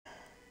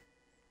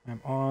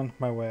I'm on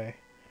my way.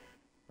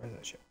 Where's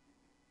that shit?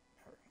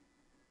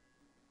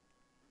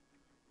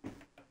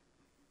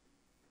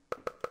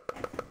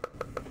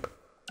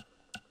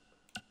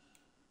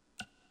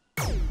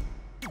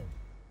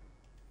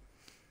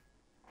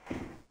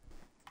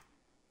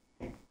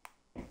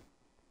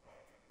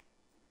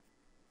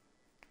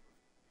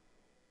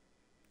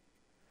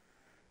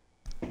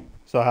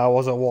 So how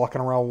was it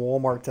walking around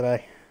Walmart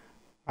today?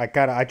 I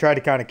tried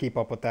to kind of keep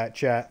up with that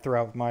chat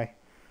throughout my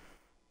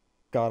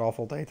god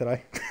awful day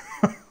today.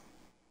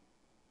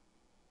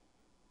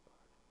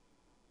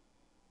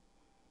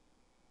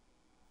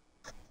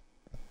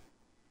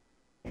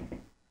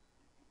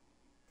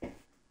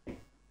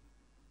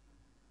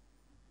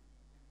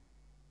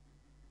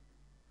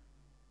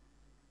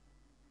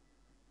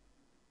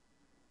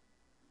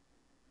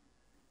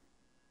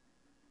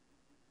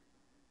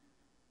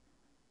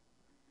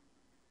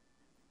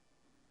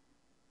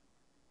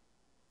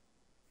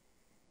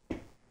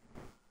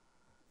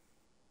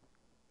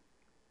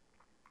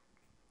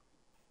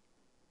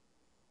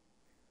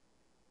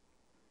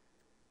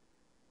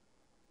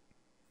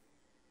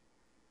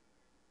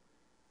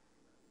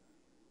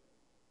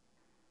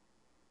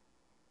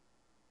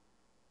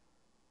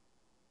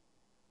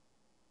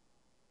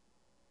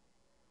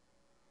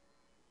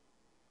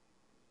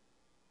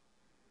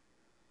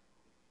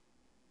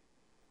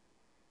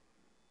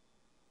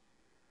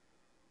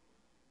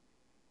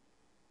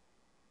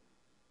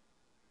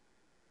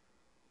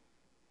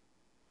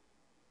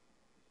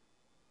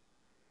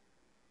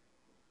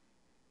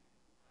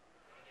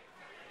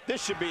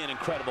 This should be an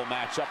incredible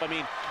matchup. I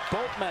mean,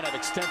 both men have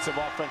extensive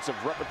offensive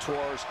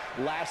repertoires,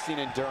 lasting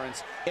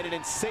endurance, and an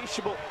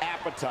insatiable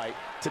appetite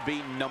to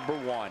be number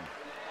one.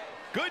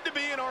 Good to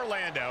be in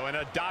Orlando, an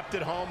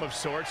adopted home of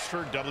sorts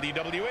for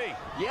WWE.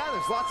 Yeah,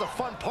 there's lots of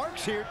fun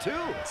parks here,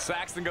 too.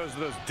 Saxton goes to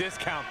those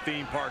discount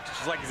theme parks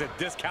just like he's a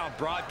discount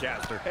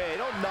broadcaster. Hey,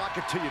 don't knock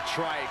it till you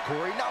try it,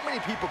 Corey. Not many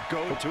people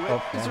go to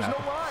it because there's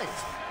no lines.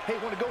 Hey,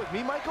 want to go with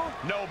me, Michael?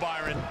 No,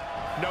 Byron.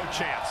 No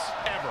chance.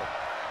 Ever.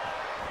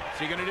 What's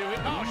he going to do?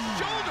 Oh,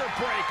 shoulder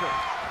breaker.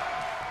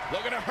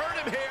 Looking to hurt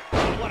him here.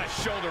 Oh, what a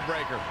shoulder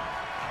breaker.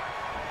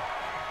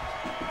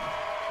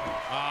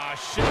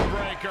 Shin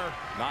breaker.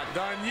 Not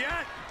done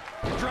yet.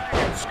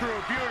 Dragon screw,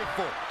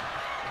 beautiful.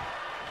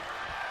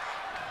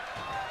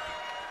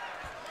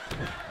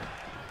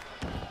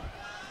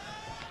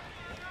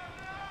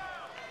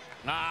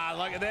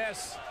 Look at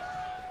this.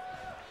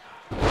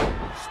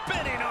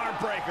 Spinning arm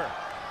breaker.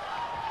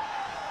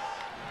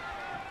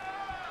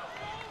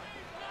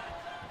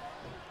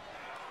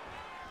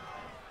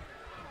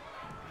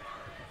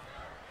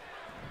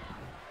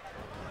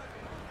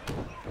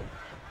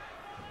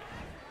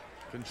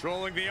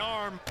 Controlling the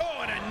arm.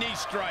 Oh, and a knee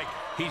strike.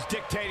 He's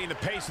dictating the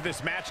pace of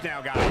this match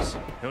now, guys.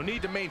 He'll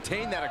need to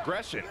maintain that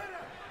aggression.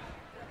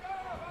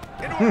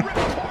 Into a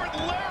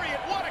ripcord lariat.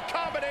 What a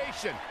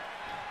combination.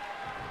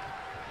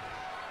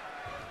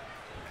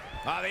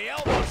 The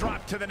elbow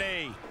drop to the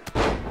knee.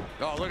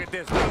 Oh, look at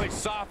this. Really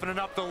softening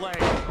up the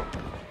leg.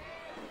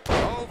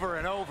 Over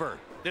and over.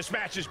 This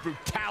match's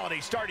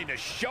brutality starting to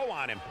show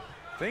on him.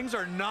 Things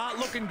are not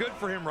looking good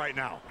for him right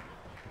now.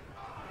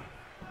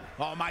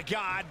 Oh, my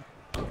God.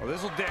 Oh,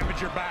 this will damage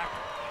your back.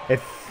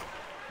 If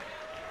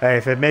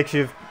it makes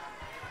you,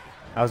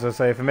 I was gonna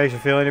say, if it makes you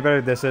feel any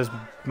better, this is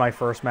my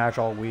first match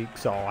all week,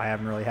 so I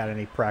haven't really had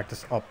any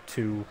practice up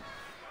to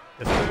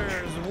this match.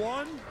 There's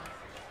one.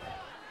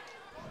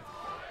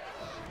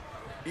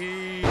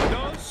 Y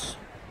dos.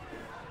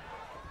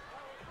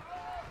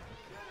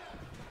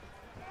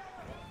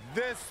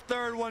 This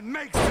third one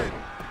makes it.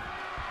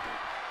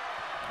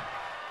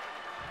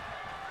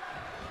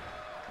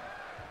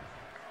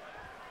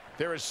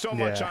 There is so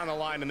much on the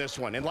line in this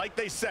one. And like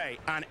they say,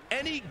 on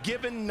any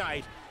given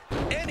night,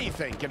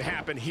 anything can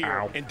happen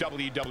here in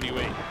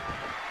WWE.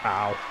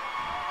 Ow.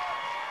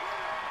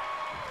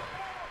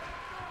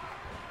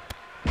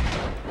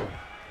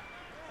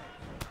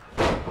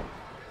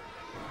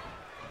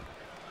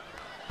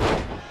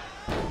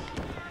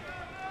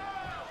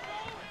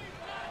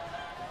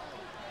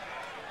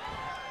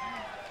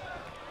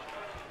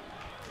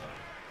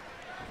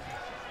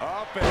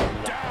 Up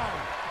and down,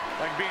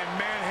 like being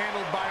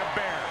manhandled by a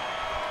bear.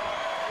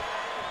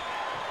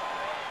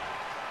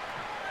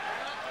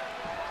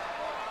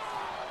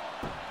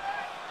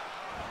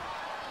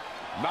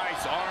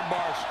 Nice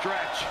armbar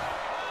stretch.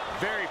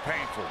 Very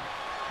painful.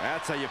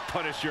 That's how you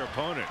punish your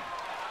opponent.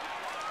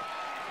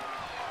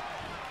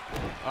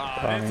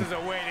 This is a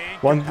way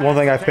to one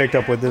thing I've picked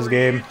up with this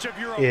game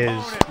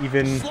is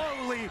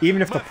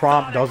even if the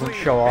prompt doesn't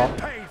show up,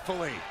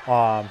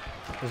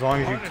 as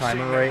long as you time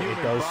it right,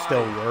 it does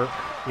still work,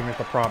 even if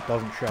the prompt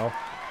doesn't show.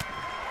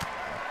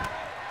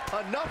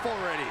 Enough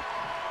already.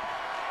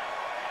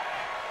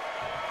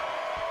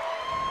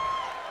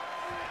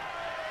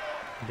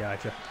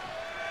 Gotcha.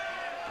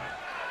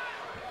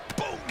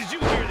 Boom! Did you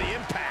hear the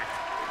impact?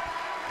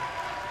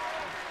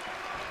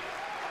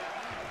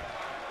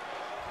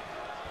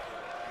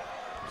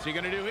 Is he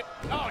gonna do it?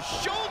 Oh,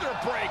 shoulder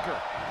breaker!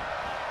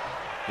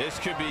 This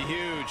could be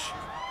huge.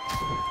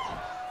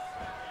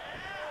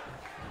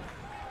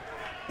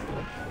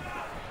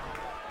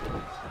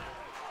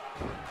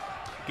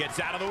 Gets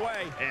out of the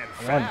way. And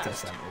I wanted to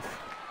test that move.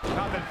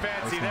 Nothing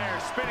fancy there.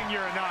 Spinning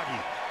Uranagi.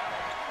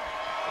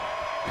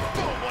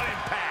 Boom, what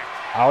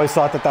impact. I always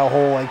thought that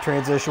whole like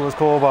transition was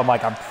cool, but I'm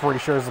like, I'm pretty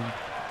sure there's a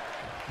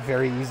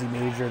very easy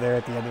major there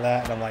at the end of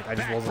that, and I'm like, I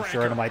just wasn't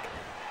sure, and I'm like,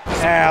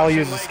 I'll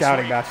use the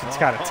scouting match to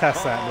kind of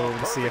test that move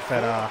to see if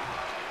it,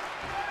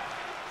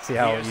 see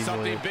how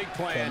easily it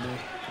can be.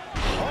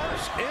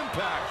 Harsh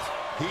impact.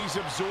 He's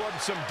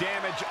absorbed some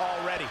damage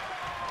already.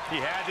 He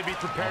had to be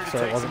prepared to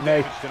Sorry, take it wasn't some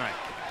me. damage tonight.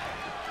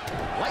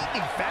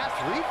 Lightning fast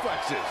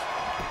reflexes.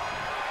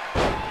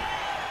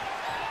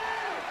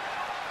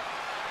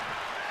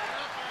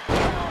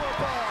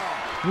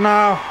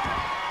 No,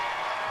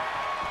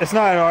 it's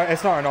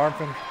not an arm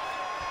thing.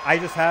 I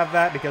just have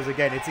that because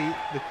again, it's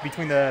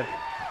between the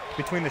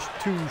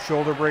two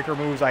shoulder breaker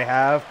moves I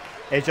have.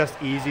 It's just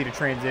easy to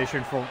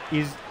transition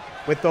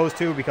with those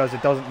two because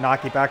it doesn't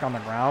knock you back on the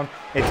ground.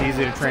 It's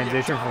easy to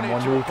transition from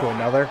one move to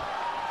another.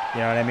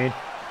 You know what I mean?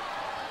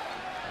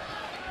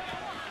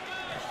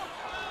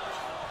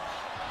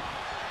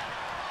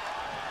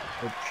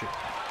 Oh shit!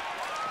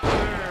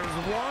 There's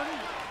one.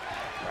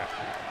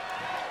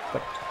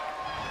 But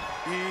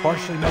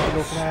partially meant to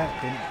go for that.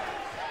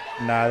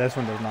 Didn't. Nah, this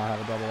one does not have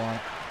a double on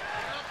it.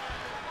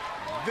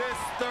 This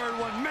third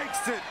one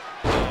makes it.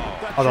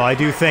 Although I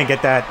do think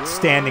at that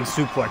standing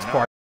suplex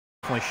part,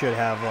 definitely should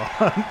have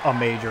a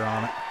major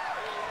on it.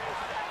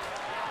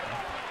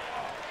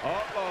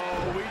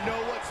 Uh-oh, we know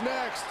what's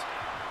next.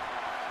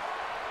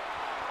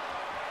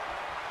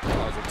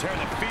 Tear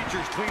the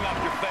features clean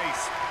off your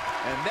face.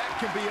 And that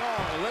can be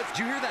all. Did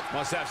you hear that?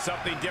 Must have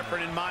something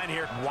different in mind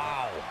here.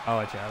 Wow. I'll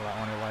let you have that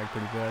one. I like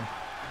pretty good.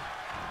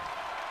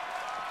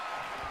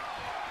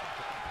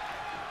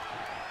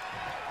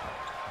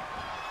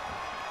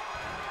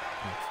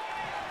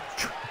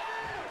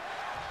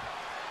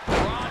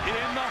 Brought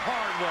in the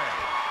hard way.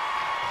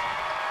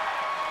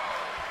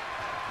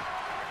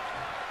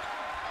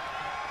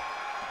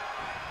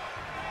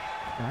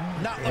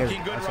 Not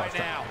looking good right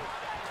now.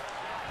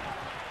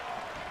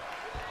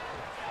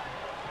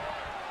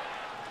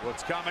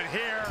 What's coming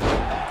here?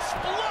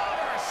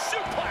 Exploder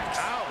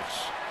suplex.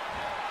 Ouch.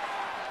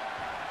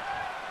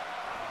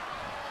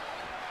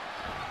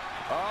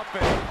 Up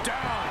and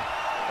down.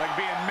 Like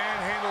being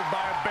manhandled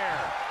by a bear.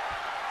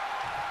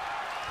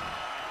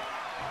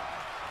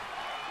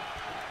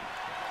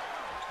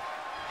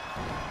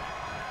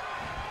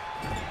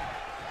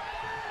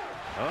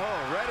 Oh,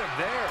 read him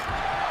there.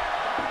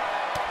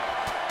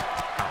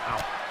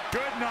 Ow.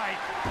 Good night.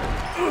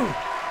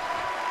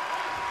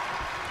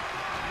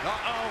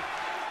 Uh-oh.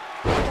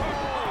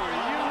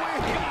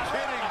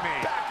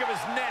 Back of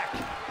his neck.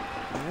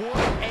 What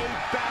a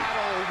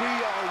battle we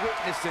are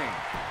witnessing.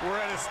 We're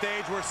at a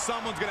stage where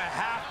someone's going to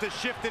have to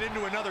shift it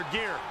into another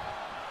gear.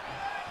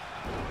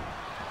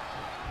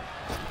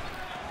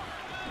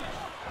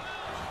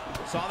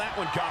 Saw that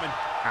one coming.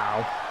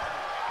 Ow.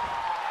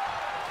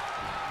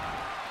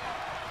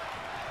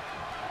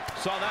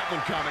 Saw that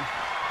one coming.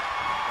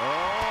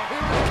 Oh, here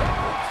it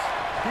comes.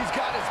 He's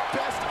got his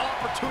best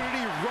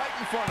opportunity right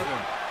in front of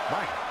him.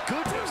 My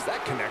goodness,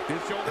 that connected.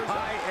 Shoulders up.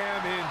 I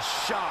am in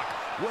shock.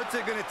 What's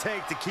it going to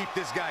take to keep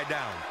this guy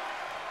down?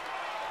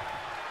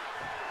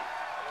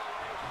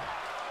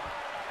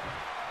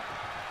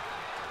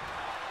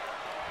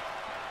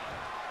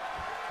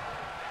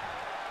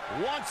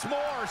 Once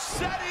more,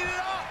 setting it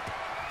up.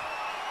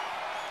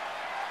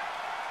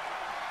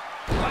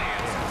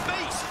 Lands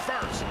face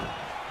first.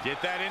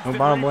 Get that instant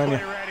I don't blame replay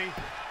you. ready.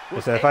 I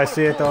said if I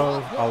see it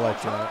though, I'll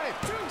let you know.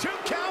 Two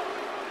count.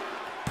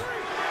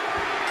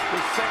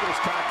 This singles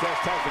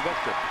contest has the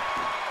victor.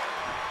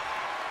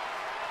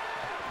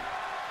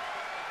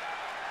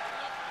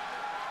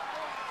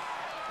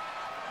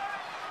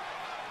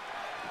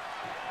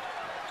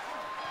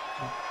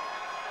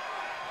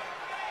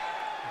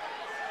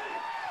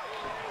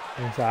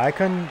 And so I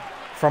couldn't,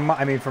 from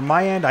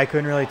my end, I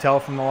couldn't really tell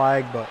from the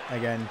lag, but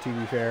again, to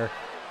be fair,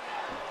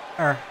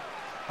 like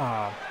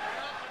I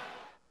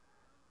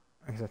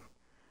said,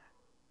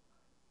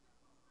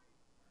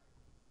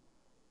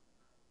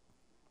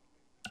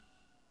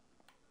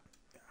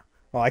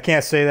 well, I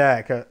can't say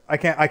that 'cause I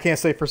can't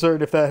say for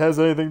certain if that has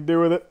anything to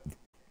do with it.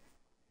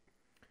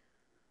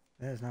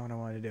 That is not what I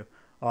wanted to do.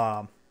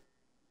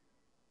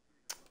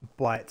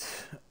 But